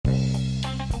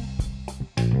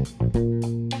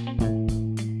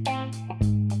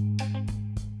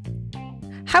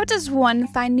How does one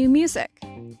find new music?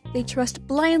 They trust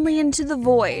blindly into the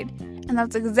void, and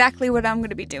that's exactly what I'm going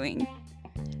to be doing.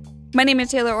 My name is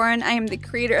Taylor Oren. I am the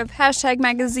creator of Hashtag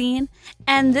Magazine,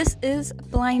 and this is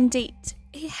Blind Date,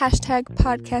 a hashtag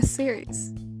podcast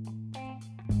series.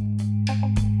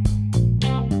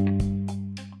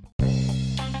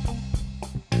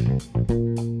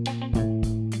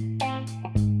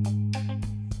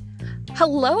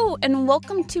 Hello, and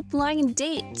welcome to Blind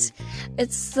Date.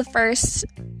 It's the first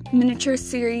miniature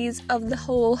series of the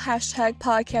whole hashtag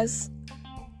podcast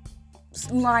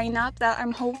lineup that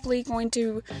I'm hopefully going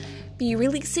to be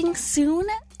releasing soon.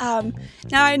 Now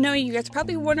I know you guys are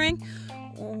probably wondering,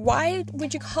 why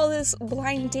would you call this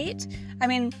Blind Date? I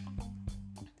mean,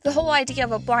 the whole idea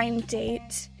of a blind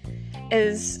date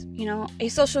is, a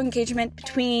social engagement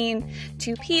between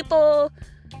two people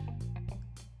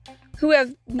who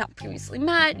have not previously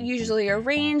met, usually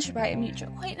arranged by a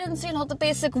mutual acquaintance, the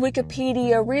basic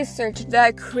Wikipedia research that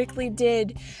I quickly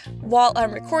did while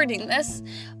I'm recording this.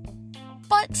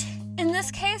 But in this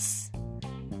case,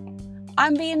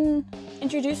 I'm being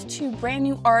introduced to brand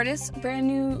new artists, brand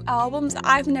new albums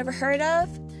I've never heard of,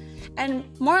 and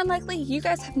more than likely, you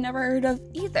guys have never heard of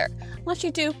either. Unless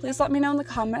you do, please let me know in the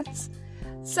comments.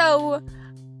 So,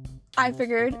 I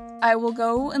figured I will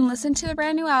go and listen to the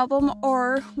brand new album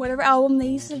or whatever album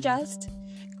they suggest,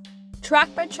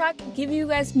 track by track, give you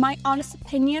guys my honest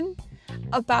opinion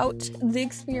about the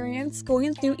experience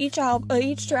going through each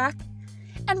track,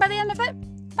 and by the end of it,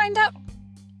 find out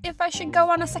if I should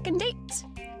go on a second date.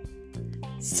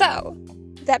 So,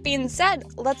 that being said,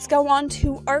 let's go on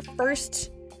to our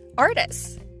first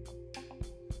artist.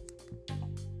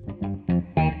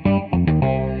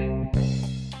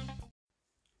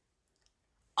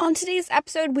 On today's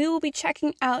episode, we will be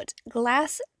checking out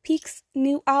Glass Peak's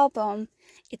new album,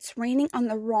 It's Raining on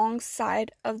the Wrong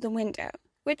Side of the Window,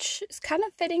 which is kind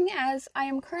of fitting as I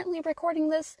am currently recording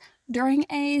this during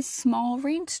a small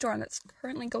rainstorm that's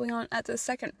currently going on at the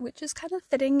second, which is kind of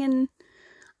fitting and,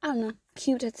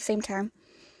 cute at the same time.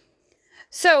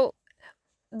 So,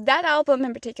 that album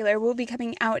in particular will be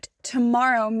coming out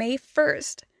tomorrow, May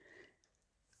 1st,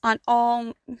 on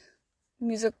all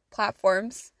music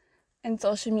platforms and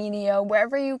social media,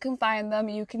 wherever you can find them,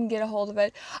 you can get a hold of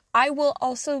it. I will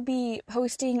also be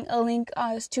posting a link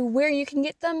as to where you can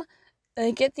get them,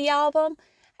 get the album,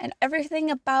 and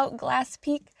everything about Glass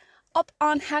Peak up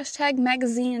on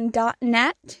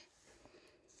hashtagmagazine.net.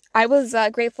 I was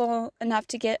grateful enough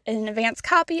to get an advance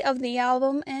copy of the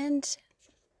album, and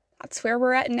that's where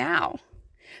we're at now.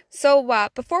 So,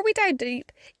 before we dive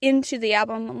deep into the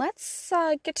album, let's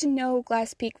get to know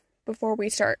Glass Peak before we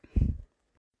start.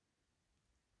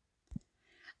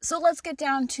 So let's get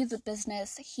down to the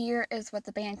business. Here is what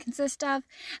the band consists of.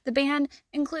 The band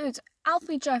includes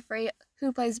Alfie Jeffrey,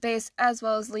 who plays bass, as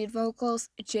well as lead vocals,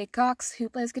 Jake Cox, who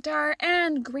plays guitar,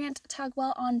 and Grant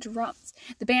Tugwell on drums.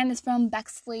 The band is from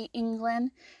Bexley,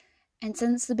 England, and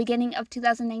since the beginning of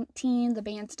 2019, the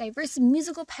band's diverse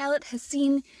musical palette has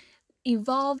seen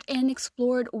evolved and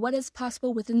explored what is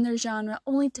possible within their genre,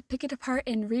 only to pick it apart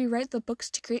and rewrite the books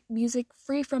to create music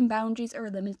free from boundaries or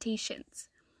limitations.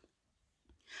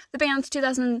 The band's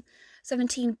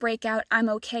 2017 breakout, I'm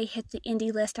Okay, hit the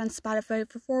indie list on Spotify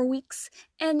for 4 weeks,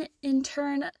 and in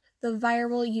turn, the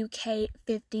viral UK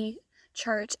 50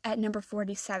 chart at number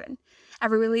 47.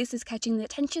 Every release is catching the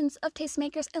attentions of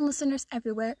tastemakers and listeners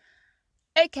everywhere,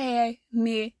 aka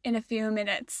me in a few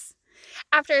minutes.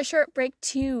 After a short break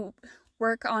to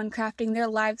work on crafting their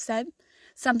live set,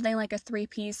 something like a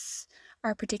 3-piece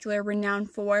are particularly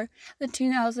renowned for, the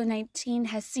 2019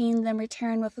 has seen them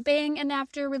return with a bang, and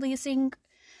after releasing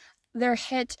their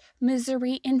hit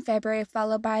Misery in February,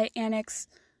 followed by Annex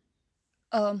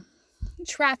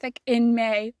Traffic in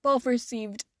May, both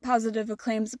received positive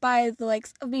acclaims by the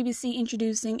likes of BBC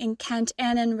Introducing in Kent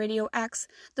and in Radio X.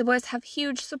 The boys have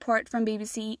huge support from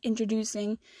BBC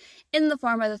Introducing in the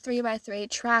form of the 3x3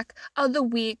 track of the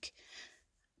week,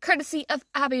 courtesy of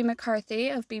Abby McCarthy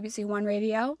of BBC One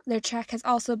Radio. Their track has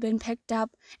also been picked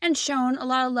up and shown a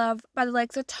lot of love by the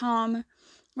likes of Tom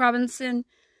Robinson,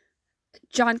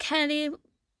 John Kennedy,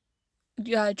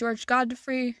 George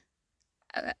Godfrey,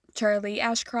 Charlie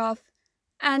Ashcroft,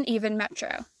 and even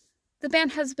Metro. The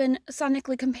band has been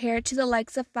sonically compared to the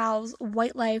likes of Fowls,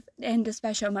 White Life, and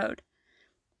Despecho Mode,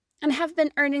 and have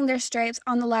been earning their stripes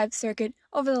on the live circuit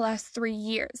over the last 3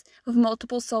 years, with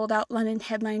multiple sold-out London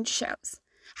headline shows,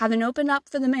 having opened up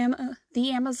for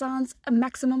the Amazons,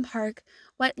 Maximum Park,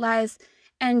 White Lies,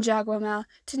 and Jaguar,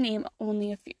 to name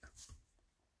only a few.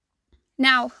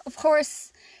 Now, of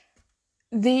course,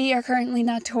 They are currently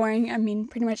not touring. I mean,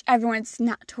 pretty much everyone's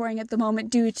not touring at the moment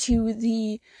due to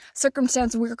the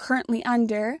circumstance we're currently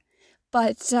under.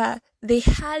 But they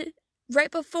had,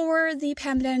 right before the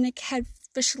pandemic had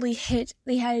officially hit,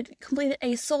 they had completed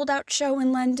a sold-out show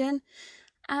in London.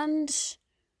 And,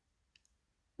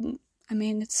 I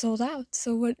mean, it's sold out.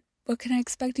 So what can I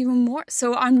expect even more?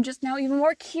 So I'm just now even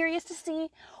more curious to see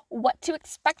what to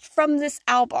expect from this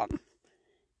album.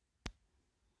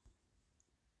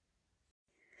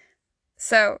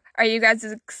 So, are you guys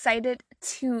excited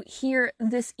to hear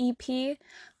this EP?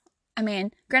 I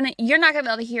mean, granted, you're not going to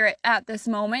be able to hear it at this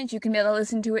moment. You can be able to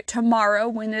listen to it tomorrow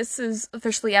when this is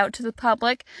officially out to the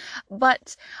public.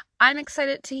 But I'm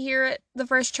excited to hear it, the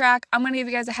first track. I'm going to give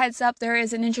you guys a heads up. There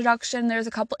is an introduction. There's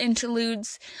a couple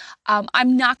interludes.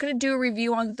 I'm not going to do a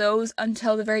review on those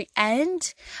until the very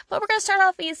end. But we're going to start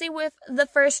off easy with the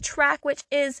first track, which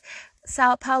is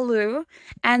Sao Paulo,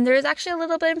 and there's actually a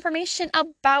little bit of information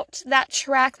about that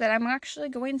track that I'm actually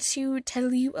going to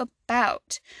tell you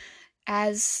about,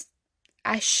 as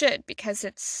I should, because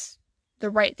it's the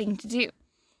right thing to do,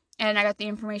 and I got the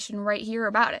information right here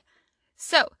about it.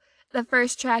 So, the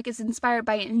first track is inspired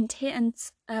by an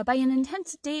intense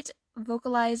date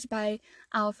vocalized by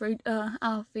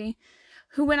Alfie,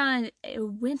 who went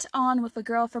on with a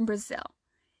girl from Brazil.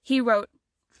 He wrote,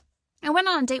 "I went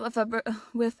on a date with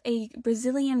a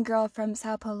Brazilian girl from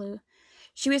Sao Paulo.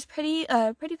 She was pretty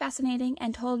fascinating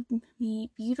and told me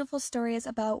beautiful stories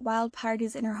about wild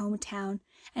parties in her hometown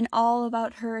and all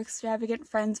about her extravagant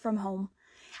friends from home.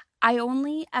 I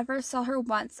only ever saw her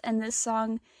once, and this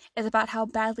song is about how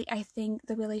badly I think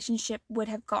the relationship would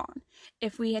have gone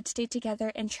if we had stayed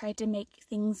together and tried to make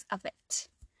things of it."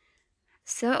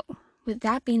 So, with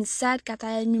that being said, got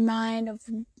that in your mind of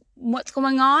what's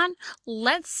going on?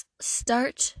 Let's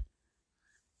start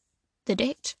the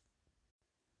date.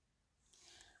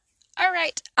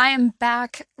 Alright, I am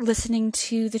back listening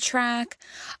to the track.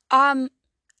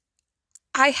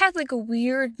 I had like a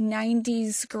weird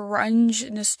 90s grunge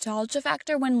nostalgia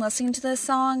factor when listening to this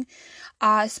song,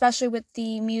 especially with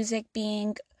the music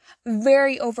being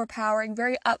very overpowering,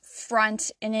 very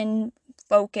upfront and in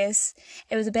focus.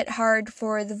 It was a bit hard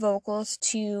for the vocals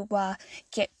to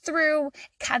get through. It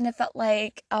kind of felt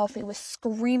like Alfie was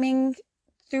screaming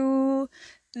through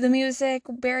the music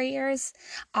barriers.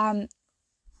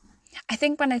 I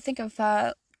think when I think of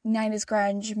 90s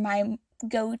grunge, my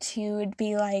go-to would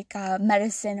be like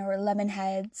Medicine or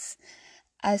Lemonheads,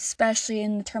 especially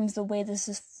in terms of the way this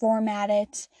is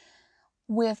formatted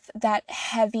with that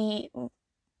heavy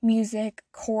music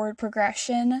chord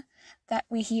progression that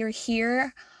we hear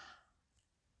here.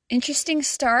 Interesting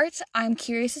start. I'm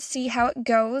curious to see how it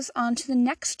goes on to the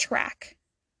next track.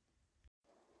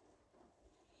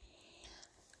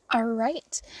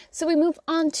 Alright, so we move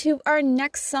on to our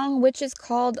next song, which is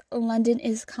called London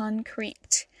is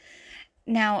Concrete.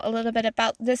 Now, a little bit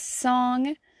about this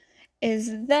song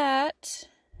is that,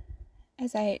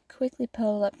 as I quickly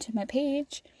pull up to my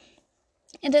page,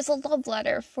 it is a love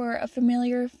letter for a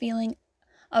familiar feeling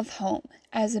of home.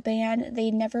 As a band,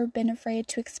 they've never been afraid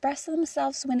to express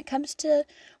themselves when it comes to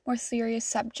more serious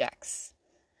subjects.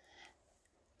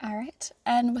 Alright,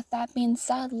 and with that being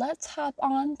said, let's hop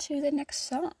on to the next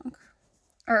song.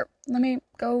 Or, let me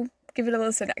go give it a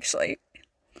listen, actually.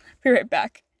 Be right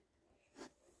back.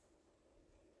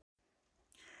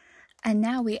 And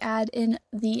now we add in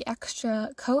the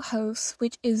extra co-host,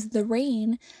 which is the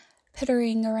rain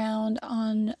pittering around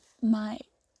on my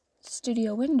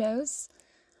studio windows,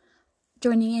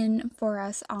 joining in for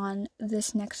us on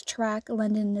this next track,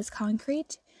 London is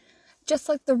Concrete. Just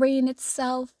like the rain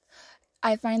itself,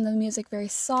 I find the music very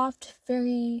soft,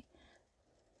 very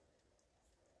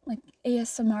like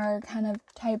ASMR kind of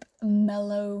type,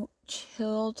 mellow,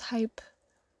 chill type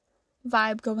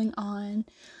vibe going on.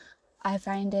 I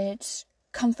find it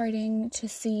comforting to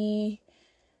see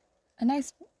a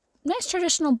nice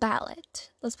traditional ballad.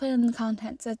 Let's put it in the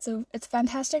contents. It's a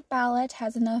fantastic ballad,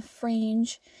 has enough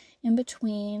range in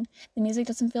between. The music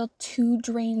doesn't feel too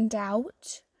drained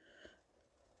out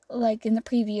like in the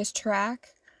previous track,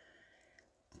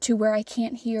 to where I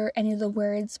can't hear any of the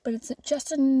words, but it's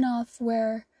just enough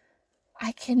where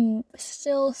I can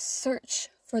still search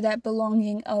for that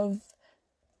belonging of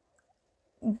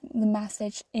the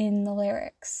message in the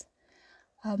lyrics.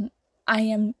 I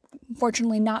am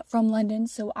fortunately not from London,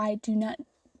 so I do not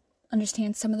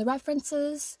understand some of the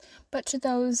references, but to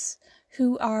those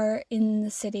who are in the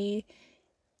city,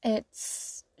 it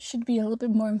should be a little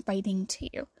bit more inviting to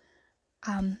you.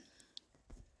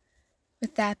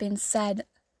 With that being said,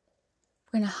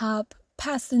 we're going to hop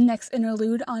past the next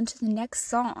interlude onto the next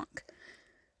song.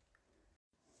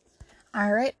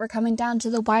 Alright, we're coming down to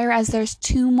the wire as there's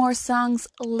 2 more songs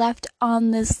left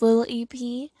on this little EP.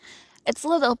 It's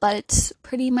little, but it's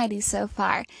pretty mighty so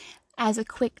far. As a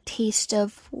quick taste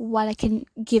of what I can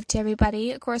give to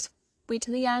everybody, of course, wait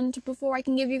till the end before I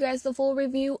can give you guys the full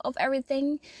review of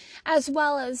everything, as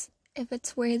well as if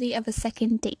it's worthy of a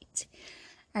second date.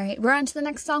 Alright, we're on to the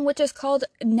next song, which is called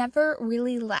Never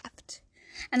Really Left.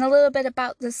 And a little bit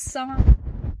about this song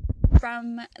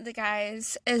from the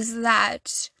guys is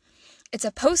that it's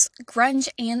a post-grunge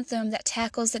anthem that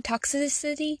tackles the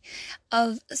toxicity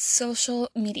of social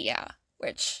media,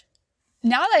 which,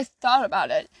 now that I've thought about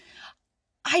it,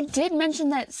 I did mention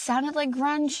that it sounded like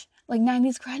grunge, like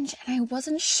 90s grunge, and I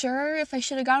wasn't sure if I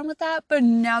should have gone with that, but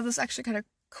now this actually kind of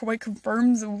quite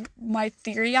confirms my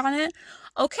theory on it.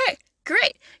 Okay,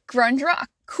 great. Grunge rock.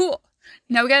 Cool.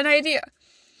 Now we got an idea.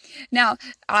 Now,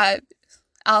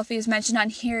 Alfie is mentioned on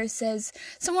here, says,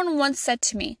 someone once said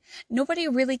to me, nobody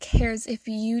really cares if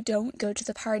you don't go to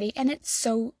the party, and it's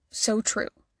so true.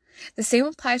 The same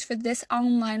applies for this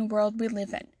online world we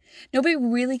live in. Nobody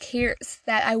really cares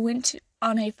that I went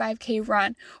on a 5K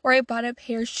run, or I bought a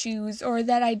pair of shoes, or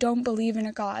that I don't believe in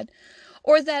a God,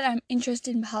 or that I'm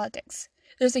interested in politics.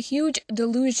 There's a huge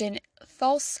delusion,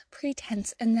 false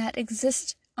pretense, and that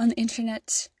exists on the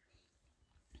internet,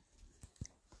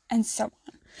 and so on.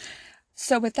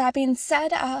 So with that being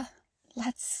said,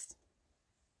 let's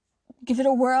give it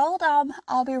a whirl.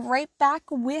 I'll be right back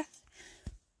with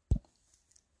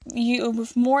you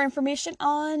with more information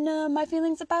on my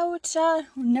feelings about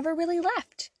Never Really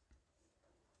Left.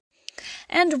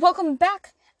 And welcome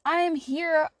back. I am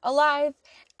here alive,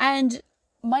 and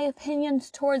my opinions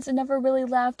towards Never Really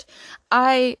Left,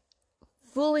 I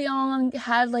fully on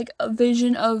had like a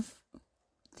vision of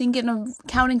thinking of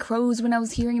Counting Crows when I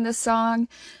was hearing this song.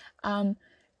 Don't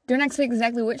ask me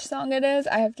exactly which song it is.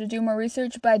 I have to do more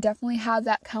research, but I definitely have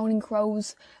that Counting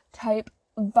Crows type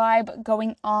vibe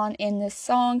going on in this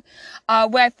song.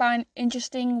 What I found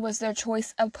interesting was their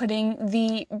choice of putting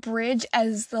the bridge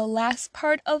as the last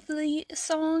part of the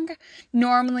song.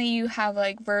 Normally you have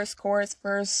like verse, chorus,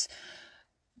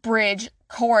 bridge,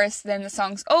 chorus, then the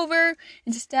song's over.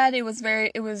 Instead, it was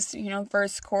verse,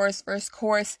 chorus,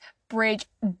 bridge,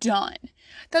 done.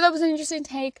 Thought that was an interesting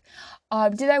take.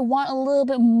 Did I want a little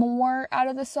bit more out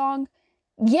of the song?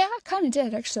 Yeah, I kind of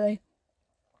did, actually.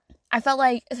 I felt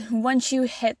like once you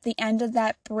hit the end of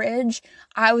that bridge,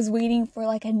 I was waiting for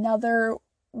like another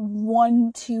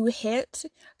 1-2 hit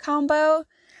combo.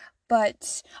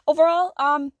 But overall,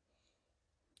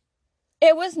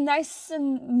 it was nice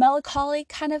and melancholy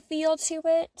kind of feel to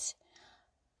it.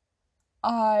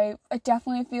 I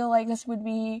definitely feel like this would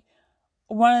be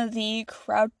one of the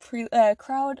crowd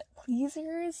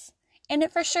pleasers in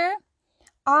it for sure.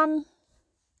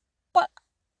 But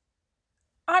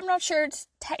I'm not sure it's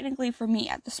technically for me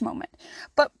at this moment.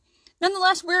 But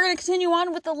nonetheless, we're going to continue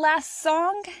on with the last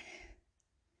song.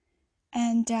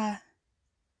 And, as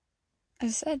I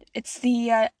said, it's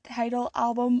the title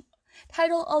of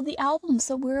the album,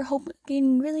 so we're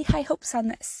getting really high hopes on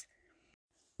this.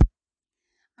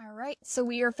 Alright, so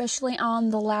we are officially on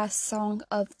the last song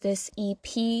of this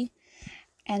EP,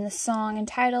 and the song and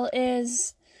title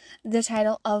is the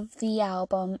title of the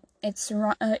album. It's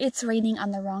Raining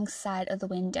on the Wrong Side of the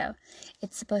Window.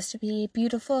 It's supposed to be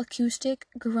beautiful acoustic,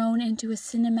 grown into a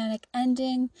cinematic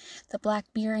ending. The Black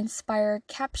Mirror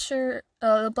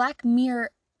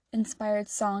inspired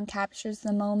song captures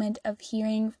the moment of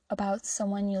hearing about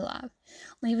someone you love,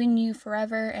 leaving you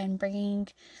forever, and bringing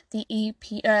the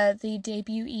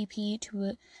debut EP to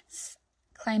a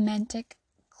climactic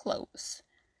close.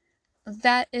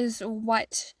 That is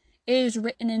what is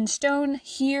written in stone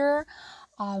here.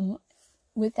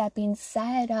 With that being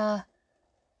said,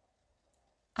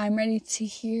 I'm ready to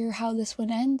hear how this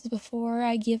one ends before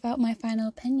I give out my final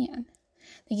opinion.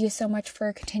 Thank you so much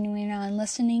for continuing on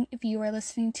listening. If you are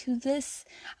listening to this,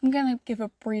 I'm going to give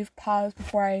a brief pause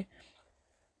before I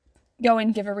go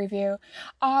and give a review.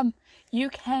 You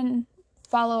can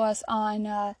follow us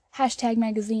on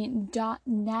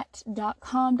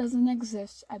 #magazine.net.com. Doesn't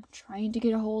exist. I'm trying to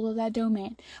get a hold of that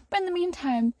domain. But in the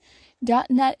meantime,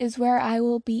 .net is where I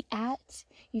will be at.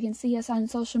 You can see us on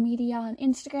social media on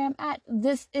Instagram at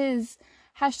 @thisis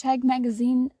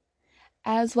 #magazine,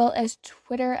 as well as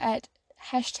Twitter at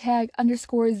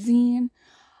 #_zine.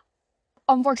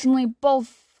 Unfortunately,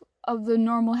 both of the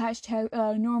normal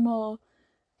normal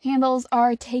handles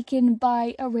are taken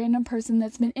by a random person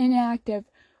that's been inactive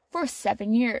for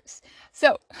 7 years.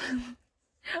 So,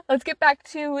 let's get back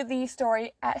to the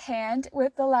story at hand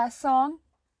with the last song.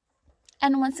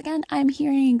 And once again, I'm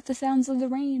hearing the sounds of the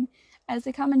rain as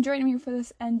they come and join me for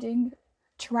this ending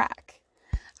track.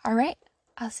 All right,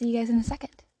 I'll see you guys in a second.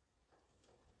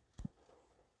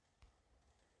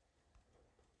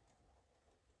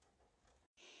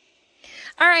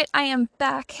 All right, I am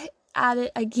back at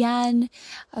it again.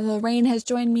 The rain has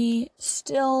joined me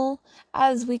still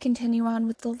as we continue on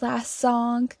with the last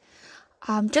song.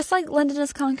 Just like London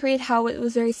is Concrete, how it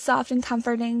was very soft and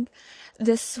comforting,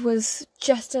 this was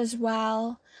just as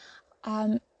well.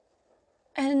 And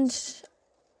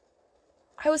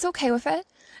I was okay with it.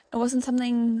 It wasn't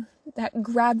something that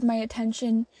grabbed my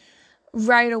attention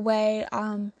right away.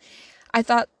 I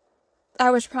thought I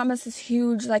was promised this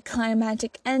huge,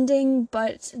 climactic ending,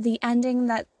 but the ending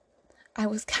that I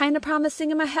was kind of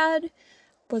promising in my head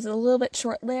was a little bit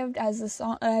short-lived, as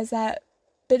that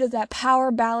bit of that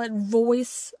power ballad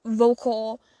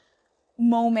vocal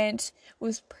moment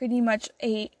was pretty much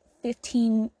a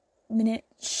 15-minute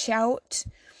shout,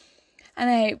 and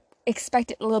I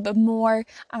expected a little bit more.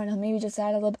 I don't know, maybe just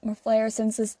add a little bit more flair,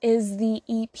 since this is the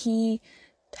EP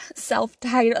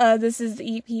self-titled. This is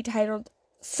the EP titled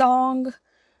song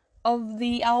of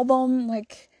the album. I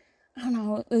don't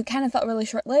know, it kind of felt really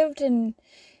short-lived, and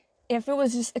if it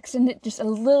was just extended just a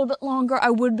little bit longer, I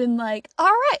would have been like,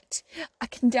 alright, I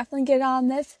can definitely get on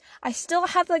this. I still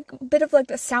have a bit of the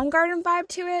Soundgarden vibe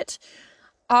to it.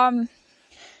 But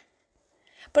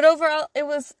overall, it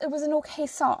was an okay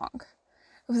song.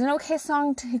 It was an okay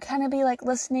song to kind of be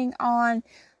listening on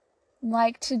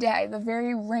today, the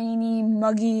very rainy,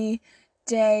 muggy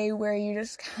day where you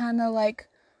just kind of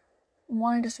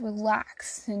want to just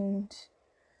relax and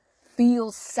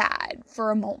feel sad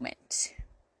for a moment.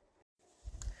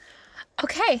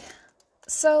 Okay,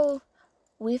 so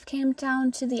we've came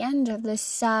down to the end of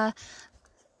this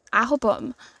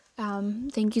album.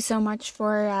 Thank you so much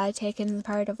for taking the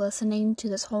part of listening to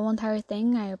this whole entire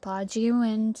thing. I applaud you,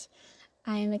 and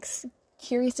I am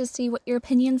curious to see what your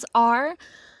opinions are.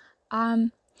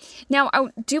 Now, I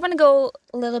do want to go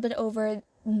a little bit over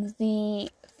the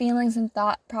feelings and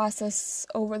thought process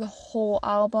over the whole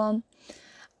album.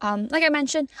 Like I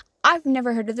mentioned, I've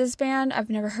never heard of this band.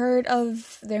 I've never heard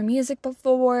of their music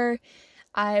before.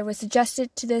 I was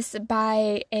suggested to this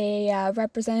by a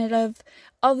representative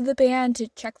of the band to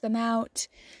check them out,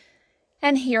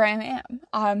 and here I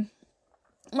am.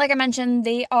 Like I mentioned,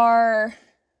 they are,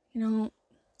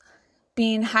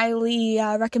 being highly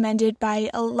recommended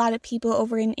by a lot of people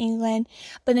over in England,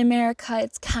 but in America,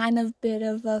 it's kind of a bit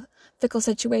of a fickle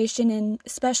situation, and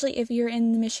especially if you're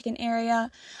in the Michigan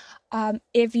area.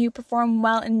 If you perform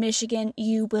well in Michigan,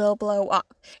 you will blow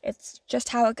up. It's just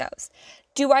how it goes.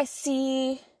 Do I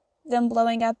see them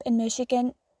blowing up in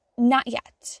Michigan? Not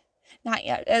yet. Not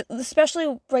yet.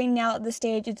 Especially right now at the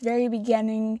stage, it's very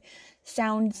beginning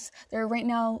sounds. They're right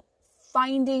now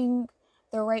finding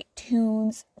the right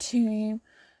tunes to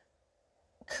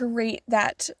create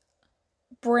that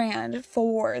brand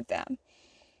for them.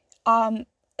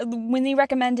 When they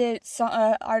recommended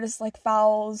artists like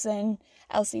Fowls and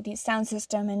LCD Sound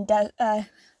System and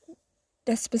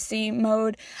Despacy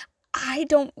Mode, I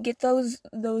don't get those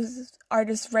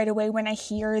artists right away when I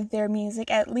hear their music.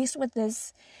 At least with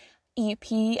this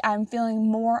EP, I'm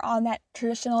feeling more on that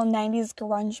traditional 90s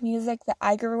grunge music that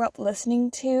I grew up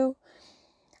listening to.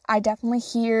 I definitely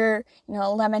hear,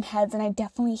 Lemonheads, and I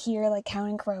definitely hear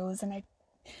Counting Crows, and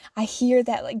I hear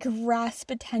that grasp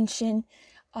attention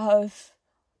of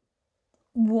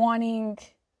wanting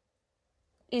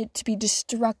it to be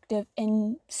destructive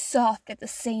and soft at the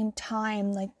same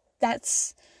time.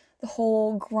 That's the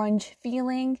whole grunge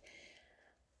feeling.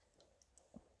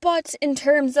 But in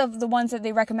terms of the ones that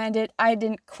they recommended, I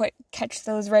didn't quite catch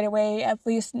those right away, at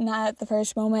least not at the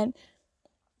first moment.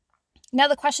 Now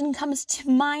the question comes to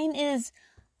mind is,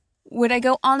 would I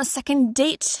go on a second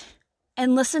date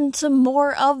and listen to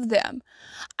more of them?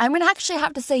 I'm going to actually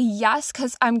have to say yes,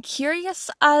 because I'm curious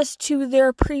as to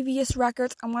their previous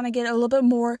records. I want to get a little bit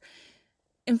more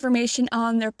information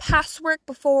on their past work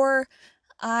before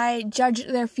I judge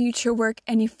their future work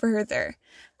any further.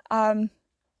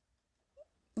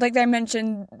 Like I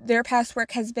mentioned, their past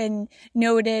work has been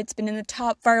noted. It's been in the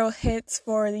top viral hits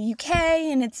for the UK,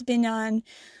 and it's been on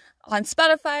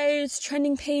Spotify's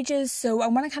trending pages. So I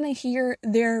want to kind of hear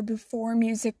their before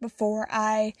music before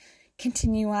I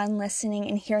continue on listening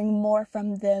and hearing more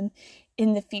from them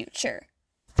in the future.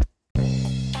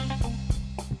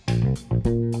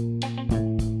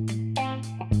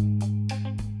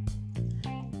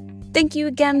 Thank you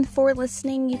again for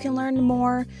listening. You can learn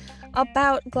more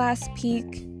about Glass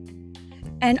Peak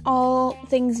and all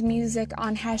things music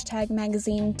on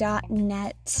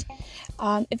 #magazine.net.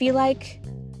 If you like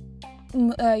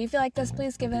you feel like this,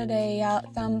 please give it a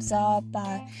thumbs up.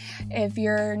 If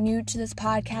you're new to this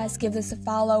podcast, give this a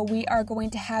follow. We are going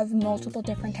to have multiple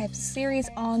different types of series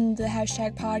on the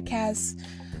hashtag podcast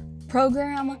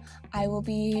program. I will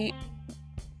be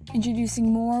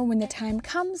introducing more when the time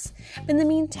comes. But in the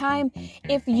meantime,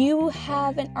 if you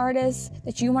have an artist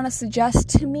that you want to suggest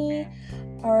to me,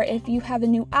 or if you have a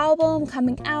new album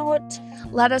coming out,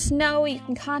 let us know. You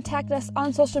can contact us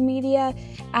on social media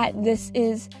at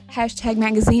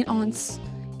 @thisishashtagmagazine on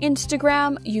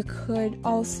Instagram. You could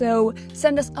also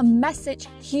send us a message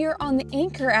here on the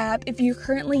Anchor app if you're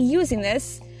currently using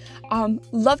this.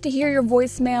 Love to hear your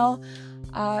voicemail.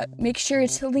 Make sure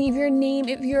to leave your name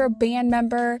if you're a band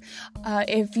member.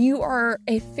 If you are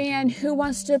a fan who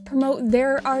wants to promote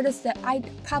their artist that I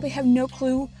probably have no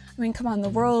clue. I mean, come on, the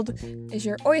world is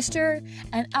your oyster,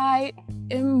 and I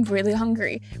am really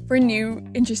hungry for new,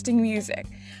 interesting music.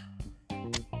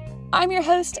 I'm your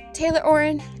host, Taylor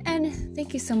Oren, and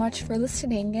thank you so much for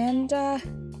listening, and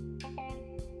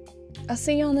I'll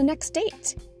see you on the next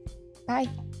date. Bye.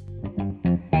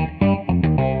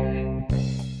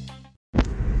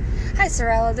 Hi,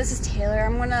 Sorella. This is Taylor.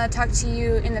 I'm going to talk to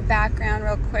you in the background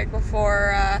real quick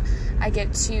before I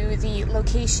get to the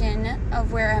location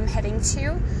of where I'm heading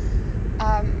to.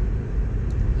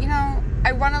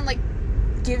 I want to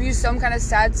give you some kind of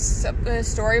sad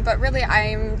story, but really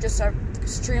I'm just an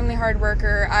extremely hard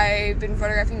worker. I've been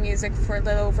photographing music for a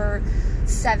little over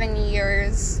 7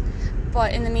 years,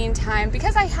 but in the meantime,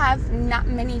 because I have not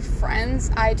many friends,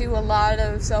 I do a lot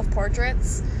of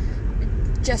self-portraits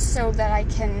just so that I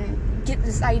can get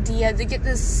this idea, to get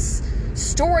this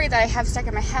story that I have stuck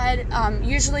in my head.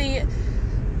 Usually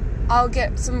I'll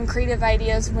get some creative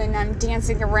ideas when I'm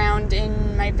dancing around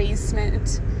in my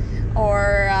basement,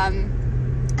 or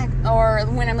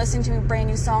when I'm listening to a brand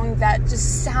new song that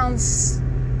just sounds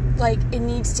like it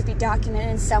needs to be documented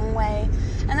in some way.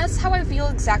 And that's how I feel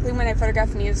exactly when I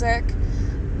photograph music.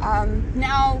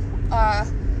 Now,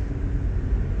 as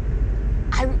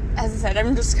I said,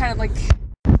 I'm just kind of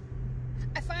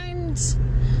I find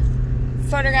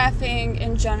photographing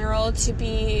in general to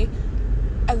be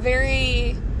a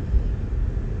very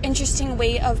interesting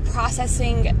way of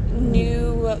processing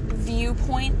new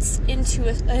viewpoints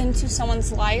into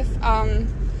someone's life.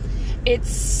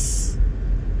 It's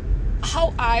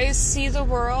how I see the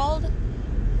world,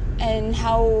 and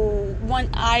how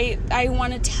I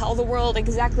want to tell the world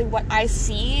exactly what I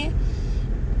see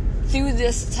through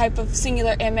this type of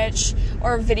singular image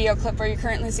or video clip where you're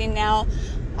currently seeing now.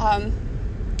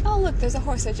 Oh look, there's a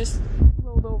horse that just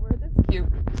rolled over. That's cute.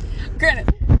 Granted,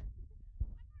 I'm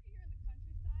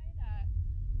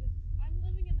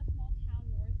living in the small town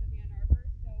north of Ann Arbor,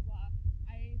 so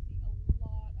I see a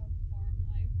lot of farm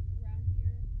life around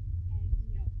here, and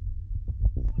when I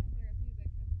photograph music,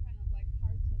 it's kind of hard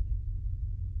to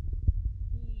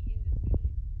be in this city.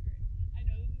 I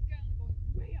know this is kind of going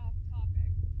way off topic,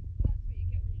 but that's what you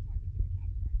get when you're talking to a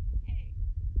Capricorn. Hey.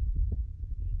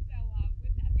 So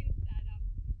with that being said,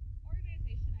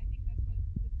 organization, I think that's what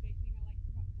the big thing I like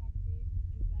about photography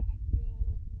is, that I feel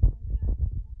more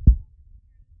organized. I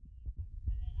know how to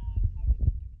set it up, how to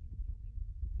get everything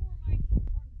going, for my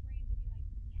Capricorn brain to be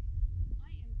yes,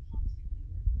 I am constantly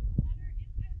working, no matter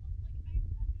if I look like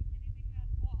I'm not doing anything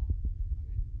at all.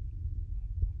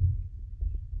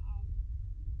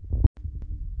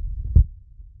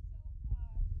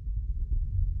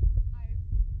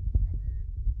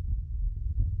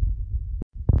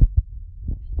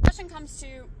 Question comes to,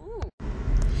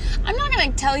 I'm not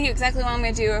going to tell you exactly what I'm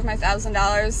going to do with my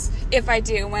 $1,000 if I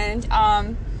do win.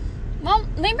 Well,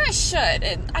 maybe I should.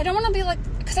 I don't want to be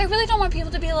because I really don't want people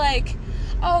to be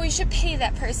oh, you should pay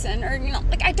that person, or,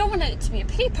 I don't want it to be a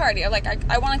pity party, or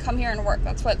I want to come here and work.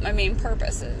 That's what my main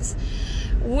purpose is.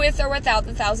 With or without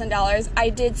the $1,000, I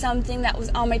did something that was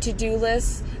on my to-do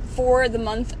list for the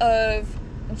month of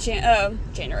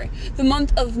January, the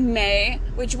month of May,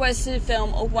 which was to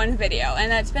film one video,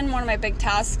 and that's been one of my big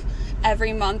tasks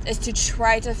every month, is to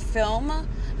try to film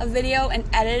a video and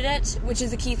edit it, which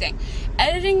is the key thing.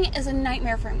 Editing is a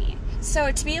nightmare for me, so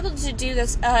to be able to do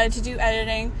this, to do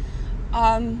editing,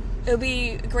 it'll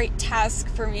be a great task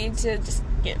for me to just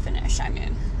get finished. I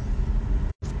mean,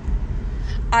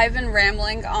 I've been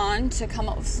rambling on to come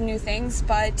up with some new things,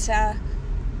 but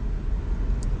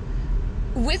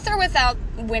with or without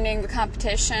winning the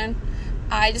competition,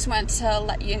 I just want to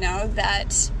let you know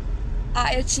that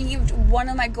I achieved one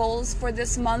of my goals for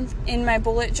this month in my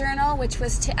bullet journal, which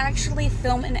was to actually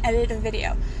film and edit a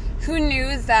video. Who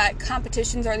knew that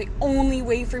competitions are the only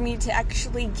way for me to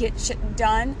actually get shit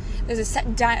done? There's a set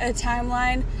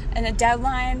timeline and a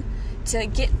deadline to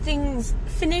get things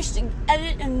finished and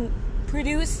edit and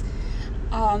produce.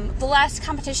 The last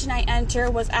competition I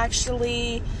entered was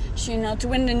actually, to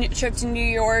win the trip to New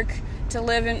York to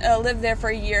live there for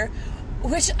a year,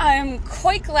 which I'm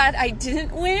quite glad I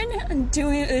didn't win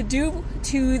due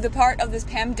to the part of this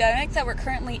pandemic that we're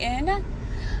currently in.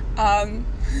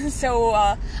 So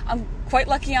I'm quite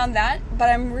lucky on that, but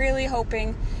I'm really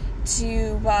hoping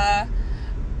to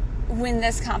win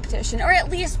this competition, or at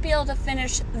least be able to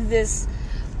finish this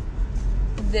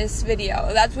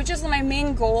video. Which is my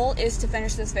main goal, is to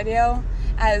finish this video,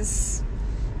 as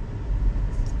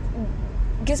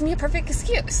gives me a perfect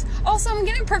excuse. Also, I'm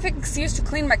getting a perfect excuse to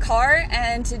clean my car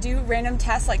and to do random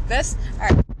tasks like this.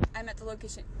 Alright, I'm at the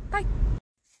location. Bye.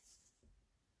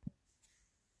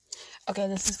 Okay,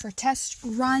 this is for test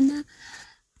run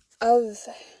of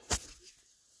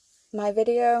my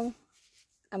video.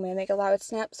 I'm going to make a loud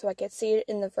snap so I can see it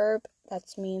in the verb. That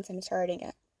means I'm starting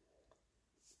it.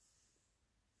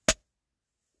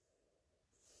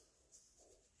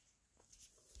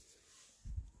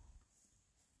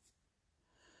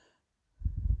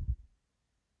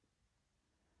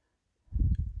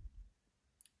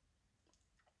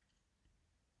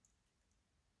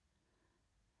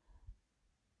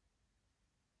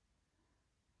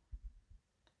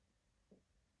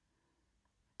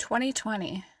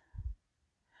 "2020.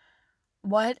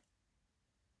 What?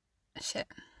 Shit.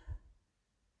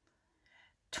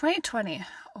 2020.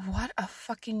 What a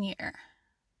fucking year.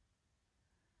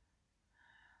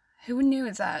 Who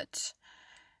knew that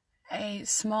a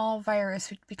small virus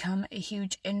would become a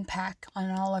huge impact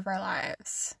on all of our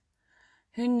lives?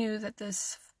 Who knew that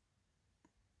this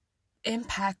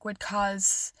impact would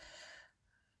cause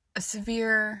a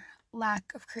severe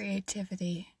lack of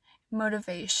creativity,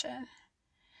 motivation,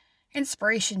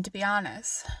 inspiration, to be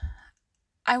honest?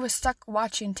 I was stuck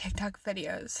watching TikTok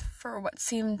videos for what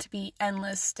seemed to be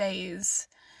endless days,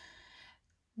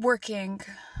 working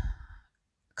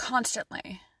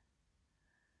constantly,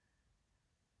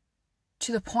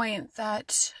 to the point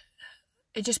that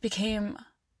it just became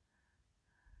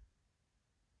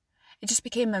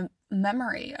a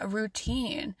memory, a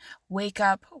routine. Wake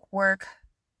up, work,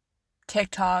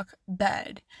 TikTok,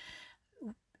 bed,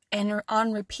 and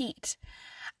on repeat.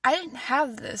 I didn't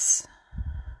have this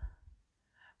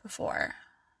before.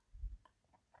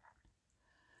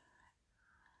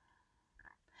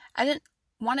 I didn't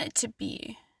want it to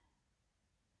be.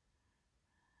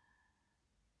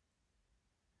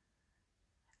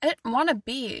 I didn't want to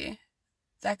be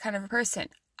that kind of a person.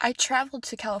 I traveled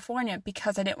to California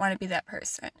because I didn't want to be that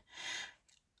person.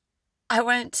 I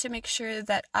wanted to make sure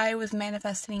that I was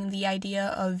manifesting the idea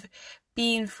of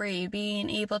being free, being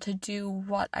able to do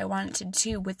what I wanted to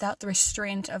do without the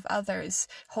restraint of others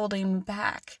holding me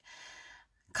back.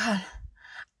 God,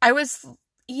 I was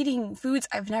eating foods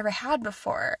I've never had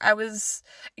before. I was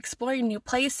exploring new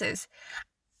places.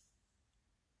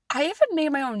 I even made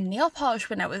my own nail polish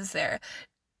when I was there.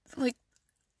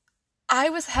 I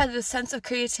had this sense of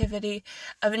creativity,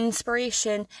 of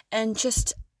inspiration, and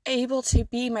just able to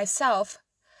be myself.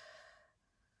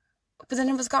 But then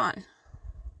it was gone.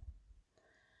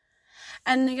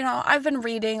 And, I've been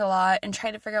reading a lot and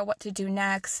trying to figure out what to do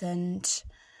next. And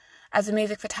as a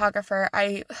music photographer,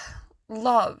 I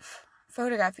love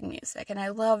photographing music. And I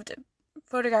loved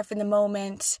photographing the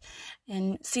moment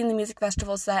and seeing the music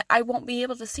festivals that I won't be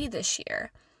able to see this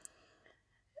year.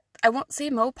 I won't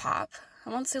see Mopop. I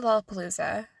won't see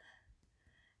Lollapalooza.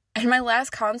 And my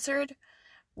last concert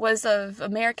was of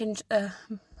American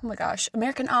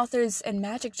Authors and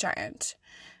Magic Giant.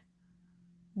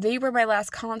 They were my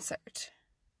last concert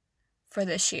for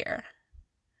this year.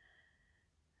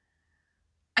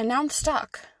 And now I'm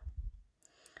stuck.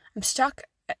 I'm stuck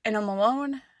and I'm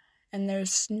alone, and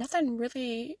there's nothing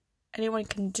really anyone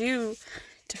can do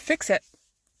to fix it.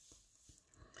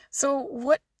 So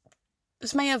what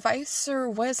is my advice, or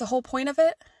what is the whole point of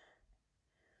it?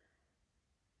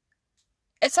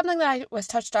 It's something that I was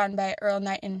touched on by Earl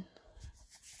Nightingale.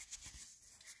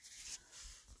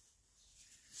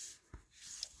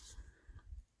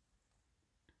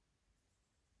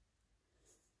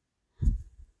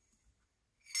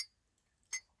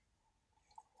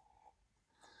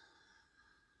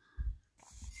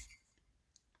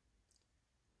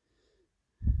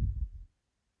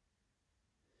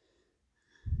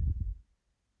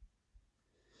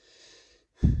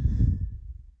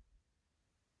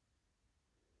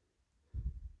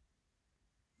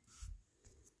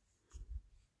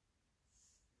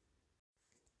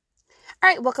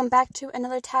 Alright, welcome back to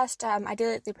another test. I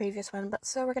did the previous one, but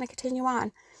so we're going to continue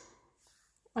on.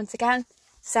 Once again,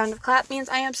 sound of clap means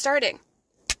I am starting.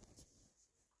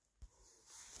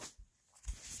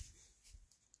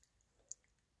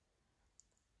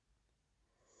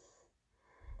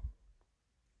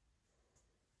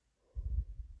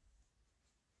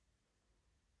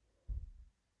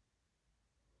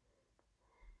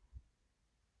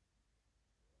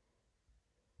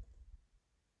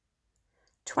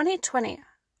 2020.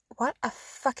 What a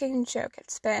fucking joke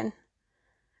it's been.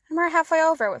 And we're halfway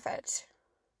over with it.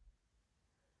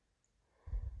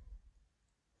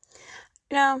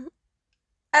 You know,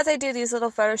 as I do these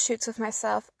little photo shoots with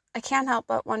myself, I can't help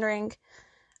but wondering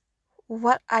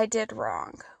what I did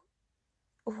wrong.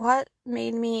 What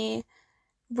made me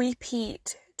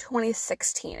repeat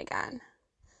 2016 again?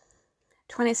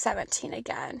 2017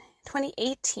 again?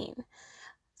 2018?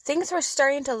 Things were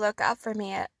starting to look up for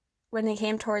me when it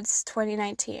came towards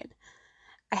 2019.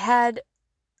 I had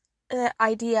an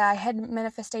idea, I had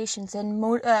manifestations and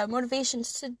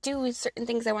motivations to do certain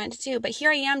things I wanted to do, but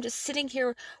here I am just sitting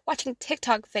here watching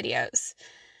TikTok videos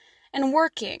and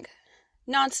working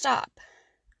nonstop.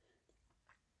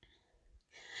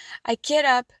 I get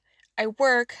up, I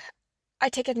work, I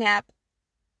take a nap,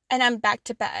 and I'm back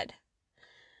to bed.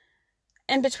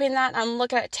 In between that, I'm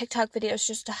looking at TikTok videos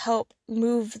just to help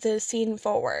move the scene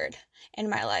forward in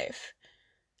my life.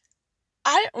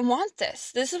 I didn't want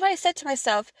this. This is what I said to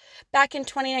myself back in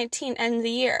 2019, end of the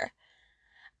year.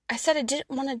 I said I didn't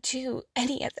want to do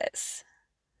any of this.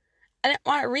 I didn't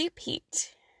want to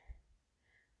repeat.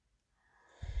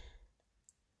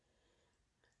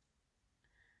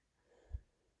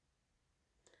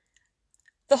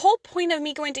 The whole point of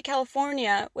me going to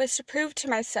California was to prove to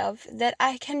myself that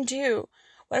I can do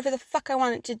whatever the fuck I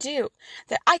wanted to do.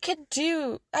 That I could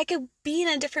be in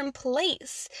a different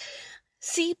place.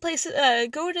 See places,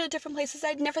 go to different places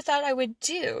I'd never thought I would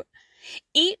do.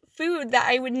 Eat food that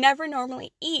I would never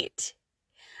normally eat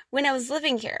when I was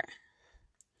living here.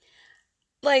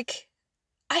 Like,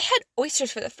 I had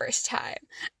oysters for the first time.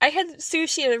 I had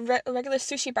sushi at a regular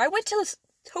sushi bar. I went to this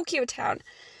Tokyo town.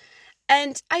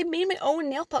 And I made my own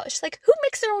nail polish. Like, who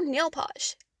makes their own nail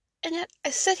polish? And yet, I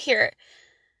sit here,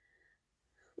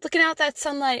 looking out that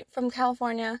sunlight from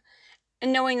California,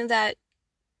 and knowing that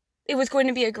it was going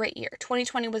to be a great year.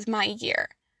 2020 was my year.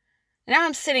 And now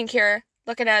I'm sitting here,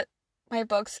 looking at my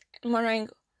books, and wondering,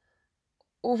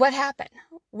 what happened?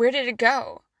 Where did it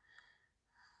go?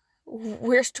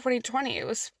 Where's 2020?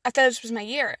 I thought this was my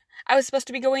year. I was supposed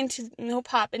to be going to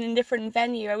NoPop in a different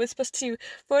venue. I was supposed to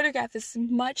photograph as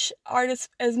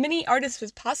many artists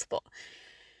as possible.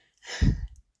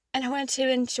 And I wanted to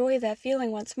enjoy that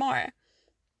feeling once more.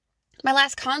 My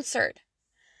last concert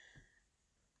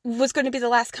was going to be the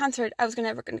last concert I was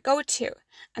ever going to go to.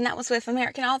 And that was with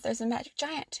American Authors and Magic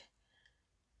Giant.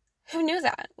 Who knew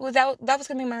that? That was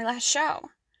going to be my last show.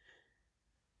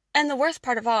 And the worst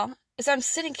part of all is I'm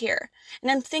sitting here and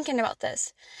I'm thinking about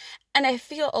this and I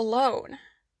feel alone.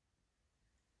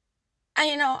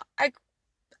 And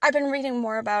I've been reading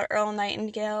more about Earl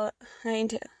Nightingale,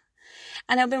 and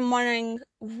I've been wondering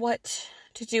what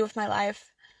to do with my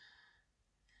life.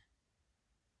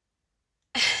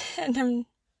 And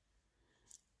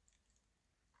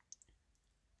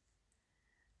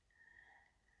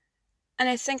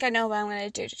I think I know what I'm going to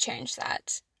do to change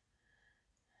that.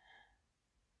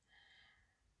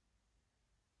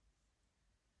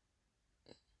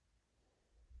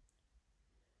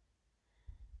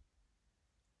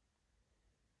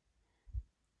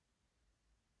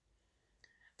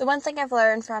 The one thing I've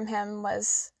learned from him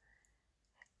was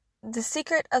the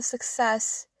secret of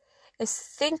success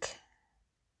is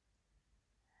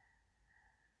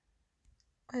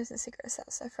what is the secret of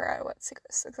success? I forgot what secret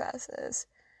of success is.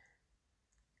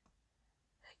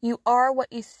 You are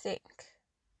what you think.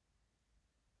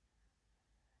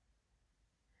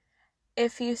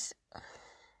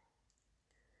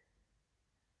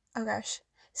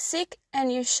 Seek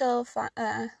and you shall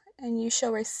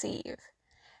receive.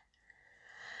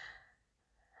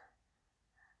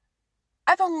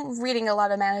 I've been reading a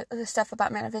lot of stuff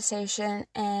about manifestation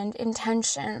and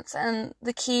intentions and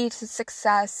the key to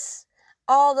success,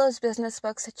 all those business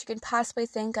books that you can possibly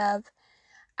think of.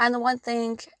 And the one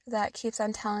thing that keeps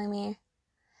on telling me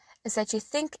is that you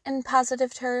think in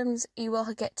positive terms, you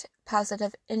will get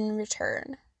positive in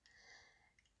return.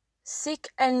 Seek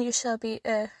and you shall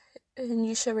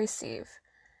receive.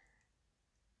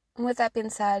 And with that being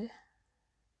said,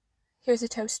 here's a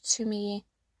toast to me.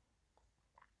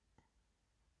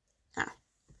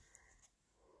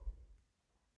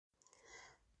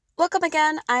 Welcome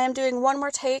again. I am doing one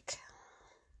more take,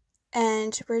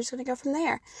 and we're just going to go from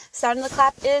there. Sound of the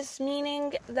clap is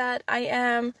meaning that I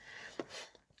am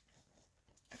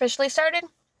officially started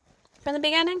from the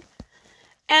beginning.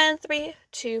 And 3,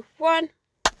 2, 1.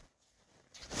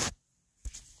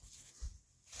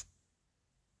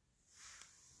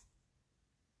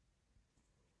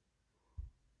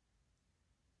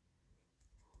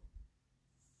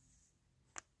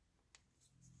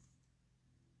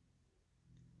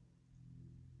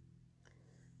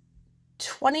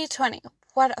 "2020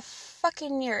 what a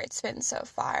fucking year it's been so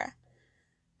far.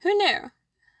 Who knew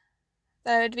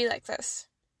that it would be like this?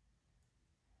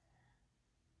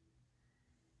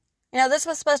 You know, this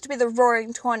was supposed to be the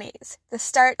roaring 20s, the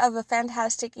start of a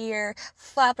fantastic year,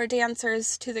 flapper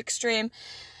dancers to the extreme.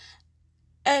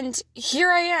 And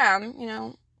here I am, you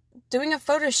know, doing a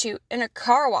photo shoot in a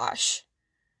car wash.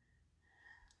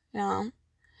 You know,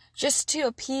 just to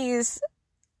appease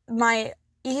my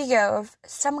ego of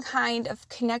some kind of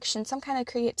connection, some kind of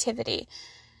creativity.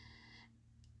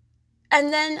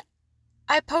 And then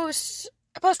I post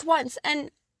once,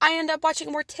 and I end up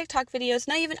watching more TikTok videos,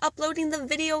 not even uploading the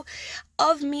video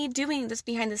of me doing this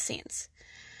behind the scenes.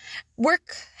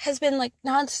 Work has been like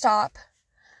nonstop,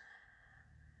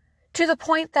 to the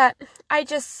point that I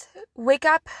just wake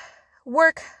up,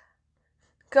 work,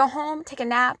 go home, take a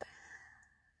nap,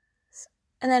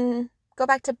 and then go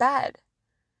back to bed.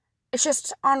 It's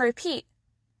just on repeat.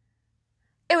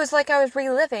 It was like I was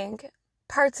reliving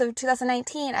parts of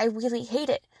 2019 I really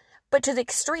hated, but to the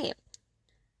extreme.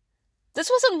 This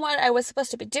wasn't what I was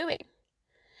supposed to be doing.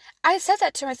 I said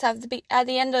that to myself at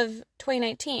the end of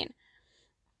 2019.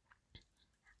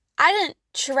 I didn't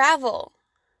travel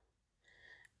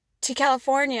to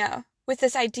California with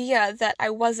this idea that I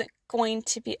wasn't going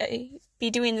to be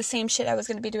doing the same shit I was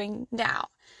going to be doing now.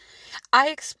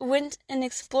 I went and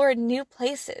explored new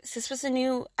places. This was a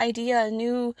new idea,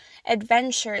 new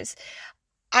adventures.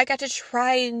 I got to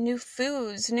try new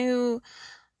foods, new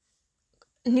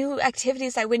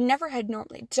activities I would never had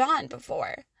normally done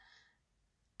before.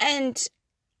 And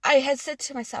I had said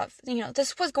to myself, you know,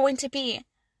 this was going to be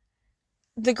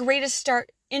the greatest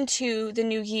start into the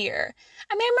new year.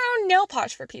 I made my own nail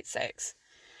polish, for Pete's sakes.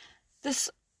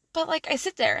 But like, I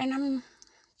sit there and I'm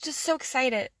just so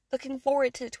excited, looking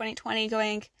forward to 2020,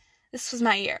 going, this was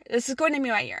my year. This is going to be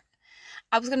my year.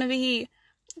 I was going to be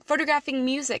photographing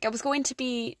music. I was going to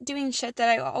be doing shit that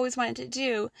I always wanted to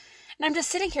do. And I'm just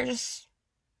sitting here just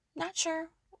not sure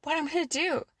what I'm going to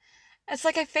do. It's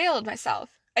like I failed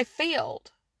myself. I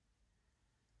failed.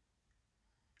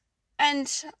 And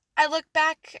I look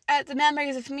back at the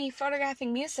memories of me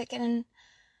photographing music, and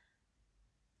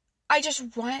I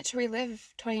just wanted to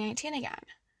relive 2019 again.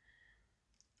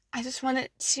 I just wanted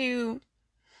to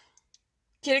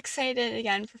get excited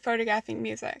again for photographing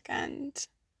music. And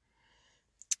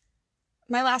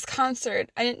my last concert,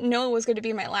 I didn't know it was going to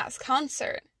be my last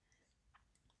concert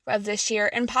of this year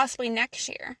and possibly next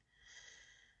year.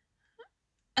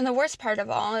 And the worst part of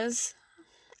all is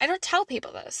I don't tell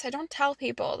people this. I don't tell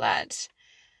people that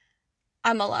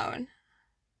I'm alone,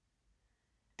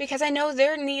 because I know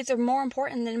their needs are more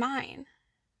important than mine.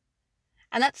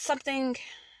 And that's something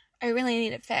I really need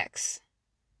to fix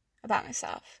about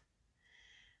myself.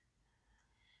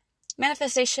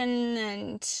 Manifestation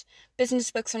and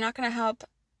business books are not going to help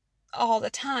all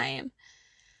the time.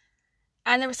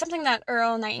 And there was something that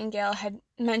Earl Nightingale had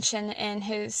mentioned in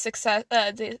his success,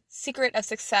 The Secret of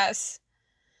Success.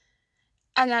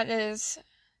 And that is,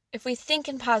 if we think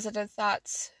in positive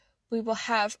thoughts, we will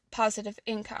have positive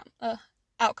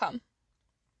outcome.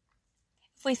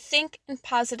 If we think in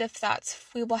positive thoughts,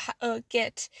 we will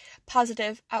get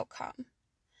positive outcome.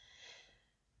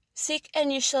 Seek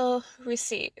and you shall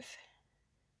receive.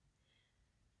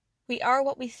 We are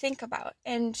what we think about.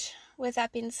 And with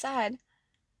that being said,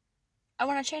 I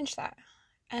want to change that.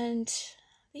 And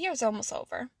the year's almost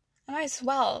over. I might as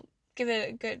well give it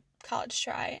a good college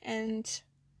try and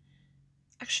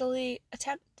actually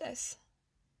attempt this.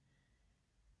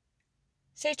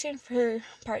 Stay tuned for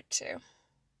part 2.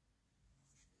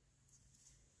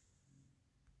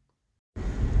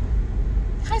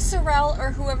 Hi, Sorrel,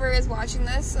 or whoever is watching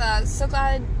this. So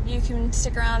glad you can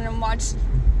stick around and watch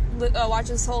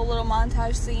this whole little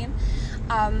montage scene.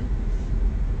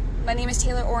 My name is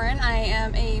Taylor Oren. I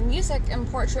am a music and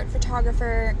portrait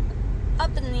photographer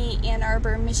up in the Ann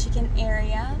Arbor, Michigan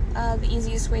area. The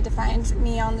easiest way to find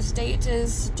me on the state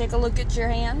is take a look at your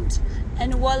hand,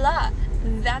 and voila,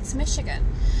 that's Michigan.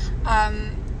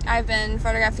 I've been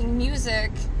photographing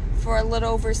music for a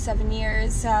little over 7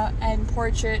 years, and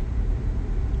portraitures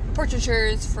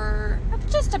for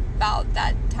just about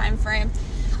that time frame.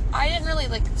 I didn't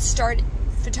really start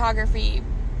photography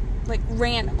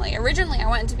randomly. Originally, I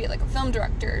wanted to be a film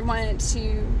director. I wanted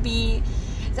to be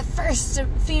the first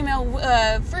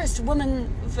woman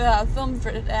film.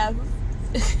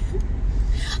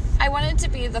 I wanted to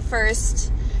be the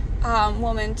first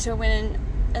woman to win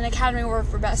an Academy Award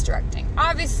for Best Directing.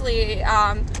 Obviously,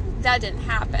 that didn't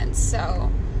happen. So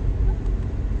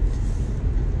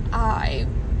I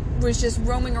was just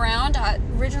roaming around.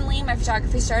 Originally, my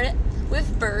photography started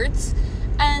with birds.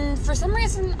 And for some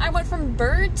reason, I went from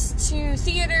birds to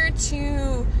theater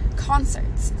to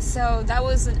concerts. So that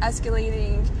was an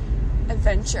escalating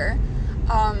adventure.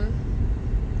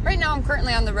 Right now, I'm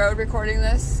currently on the road recording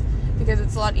this because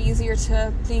it's a lot easier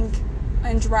to think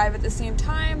and drive at the same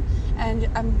time. And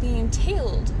I'm being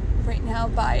tailed right now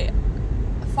by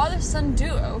a father-son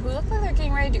duo who look like they're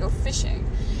getting ready to go fishing.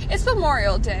 It's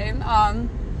Memorial Day.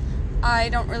 I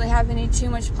don't really have any too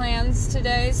much plans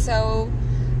today, so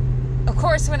of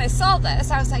course when I saw this,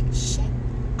 I was like, shit,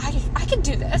 I could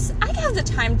do this. I have the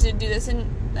time to do this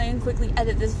and quickly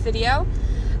edit this video,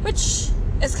 which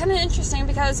is kind of interesting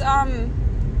because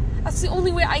that's the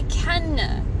only way I can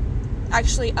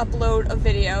actually upload a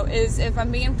video is if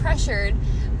I'm being pressured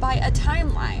by a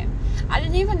timeline. I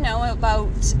didn't even know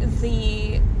about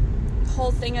the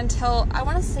whole thing until I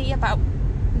want to say about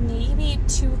maybe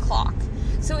 2 o'clock.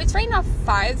 So it's right now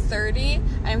 5:30.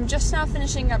 I'm just now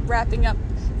wrapping up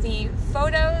the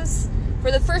photos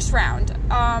for the first round.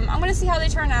 I'm gonna see how they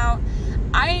turn out.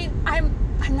 I'm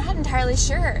not entirely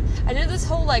sure. I did this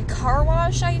whole like car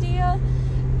wash idea,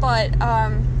 but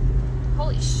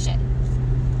holy shit.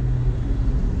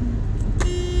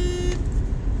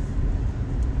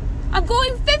 I'm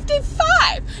going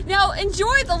 55! Now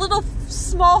enjoy the little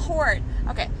small horn.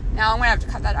 Okay, now I'm gonna have to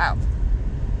cut that out.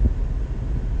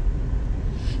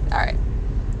 Alright.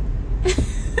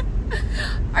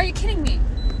 Are you kidding me?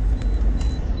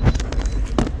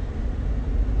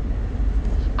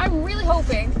 I'm really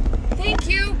hoping. Thank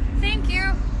you.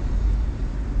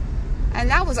 And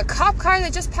that was a cop car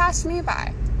that just passed me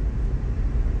by.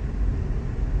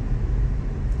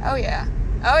 Oh yeah.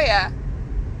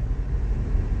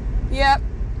 Yep.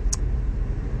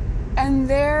 And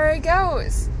there it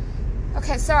goes.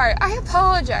 Okay, sorry. I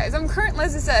apologize. I'm currently,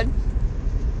 as I said,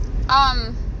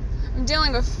 I'm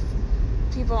dealing with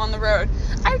people on the road.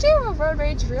 I do have road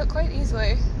rage quite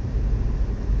easily.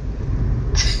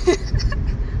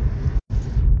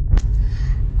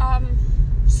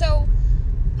 So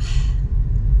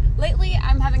lately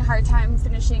I'm having a hard time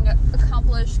finishing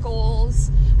accomplished goals.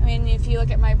 I mean, if you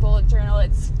look at my bullet journal,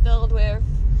 it's filled with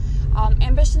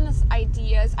ambitious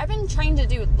ideas. I've been trying to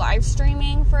do live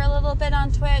streaming for a little bit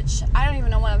on Twitch. I don't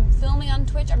even know what I'm filming on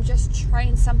Twitch. I'm just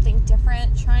trying something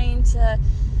different, trying to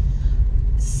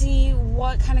see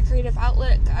what kind of creative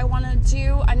outlet I want to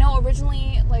do. I know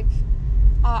originally, like,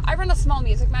 I run a small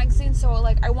music magazine, so,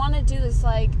 like, I want to do this,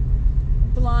 like,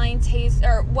 blind taste,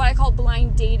 or what I call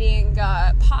blind dating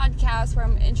podcast, where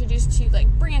I'm introduced to, like,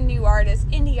 brand new artists,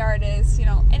 indie artists, you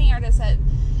know, any artist that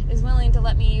is willing to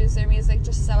let me use their music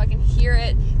just so I can hear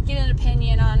it, get an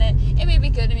opinion on it. It may be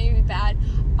good, it may be bad.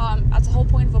 That's the whole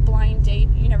point of a blind date.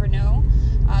 You never know.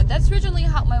 That's originally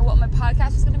what my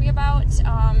podcast was going to be about,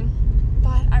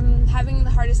 but I'm having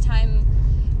the hardest time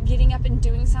getting up and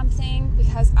doing something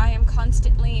because I am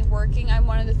constantly working. I'm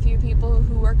one of the few people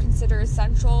who are considered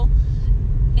essential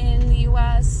in the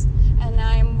U.S., and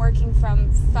I'm working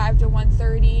from 5 to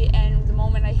 1:30, and the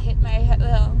moment I hit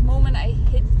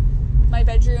my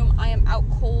bedroom, I am out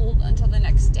cold until the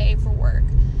next day for work.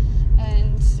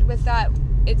 And with that,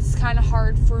 it's kind of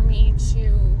hard for me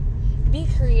to be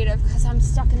creative because I'm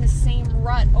stuck in the same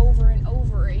rut over and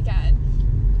over again.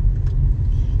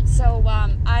 So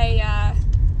I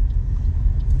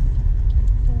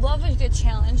love a good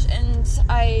challenge, and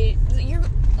I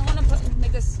want to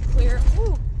make this clear.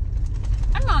 Ooh,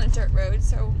 I'm on a dirt road,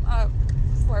 so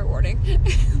forewarning.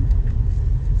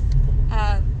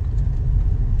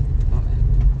 Moment.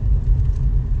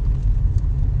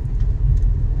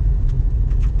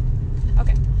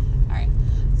 Okay, all right.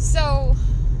 So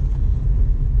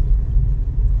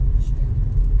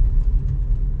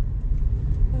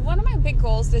one of my big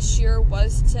goals this year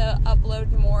was to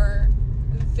upload more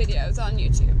videos on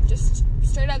YouTube, just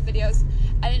straight up videos.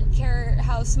 I didn't care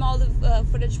how small the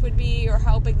footage would be or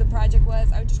how big the project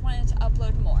was. I just wanted to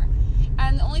upload more.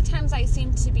 And the only times I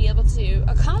seemed to be able to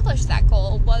accomplish that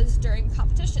goal was during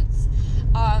competitions.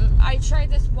 I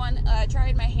tried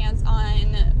my hands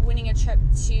on winning a trip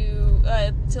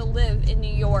to live in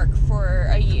New York for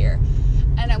a year.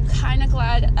 And I'm kind of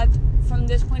glad from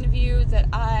this point of view that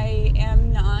I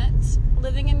am not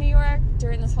living in New York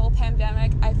during this whole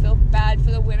pandemic. I feel bad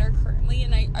for the winner currently,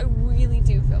 and I really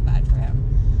do feel bad for him.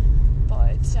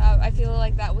 But I feel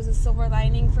like that was a silver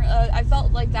lining for. I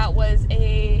felt like that was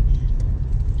a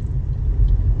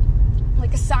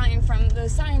sign from the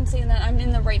sign saying that I'm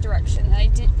in the right direction. That I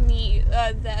didn't need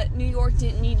that New York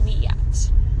didn't need me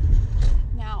yet.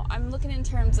 Now I'm looking in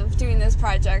terms of doing this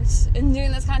project and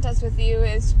doing this contest with you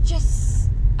is just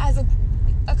as a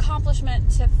accomplishment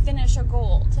to finish a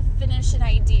goal, to finish an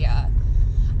idea.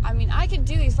 I mean, I could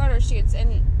do these photo shoots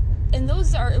and And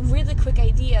those are really quick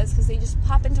ideas because they just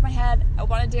pop into my head. I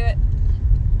want to do it.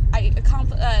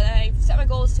 I set my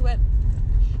goals to it.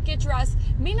 Get dressed.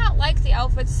 May not like the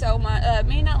outfit so much.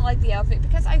 May not like the outfit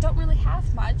because I don't really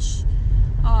have much.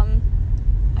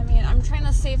 I mean, I'm trying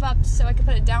to save up so I can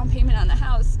put a down payment on the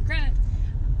house. Granted,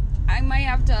 I might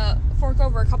have to fork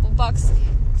over a couple bucks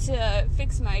to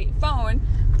fix my phone,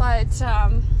 but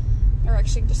or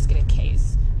actually just get a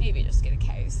case. Maybe just get a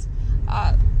case.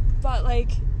 But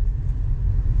like,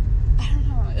 I don't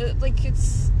know.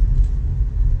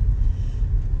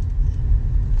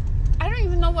 I don't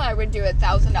even know what I would do with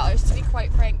 $1,000, to be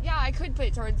quite frank. Yeah, I could put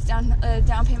it towards down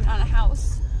payment on a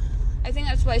house. I think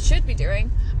that's what I should be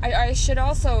doing. I should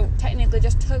also technically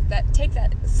just take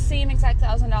that same exact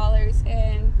 $1,000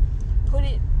 and put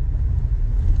it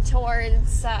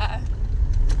towards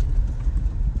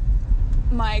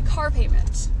my car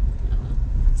payment.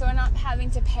 So I'm not having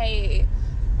to pay.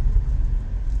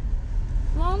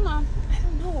 Well, no, I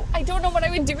don't know. I don't know what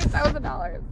I would do with $1,000.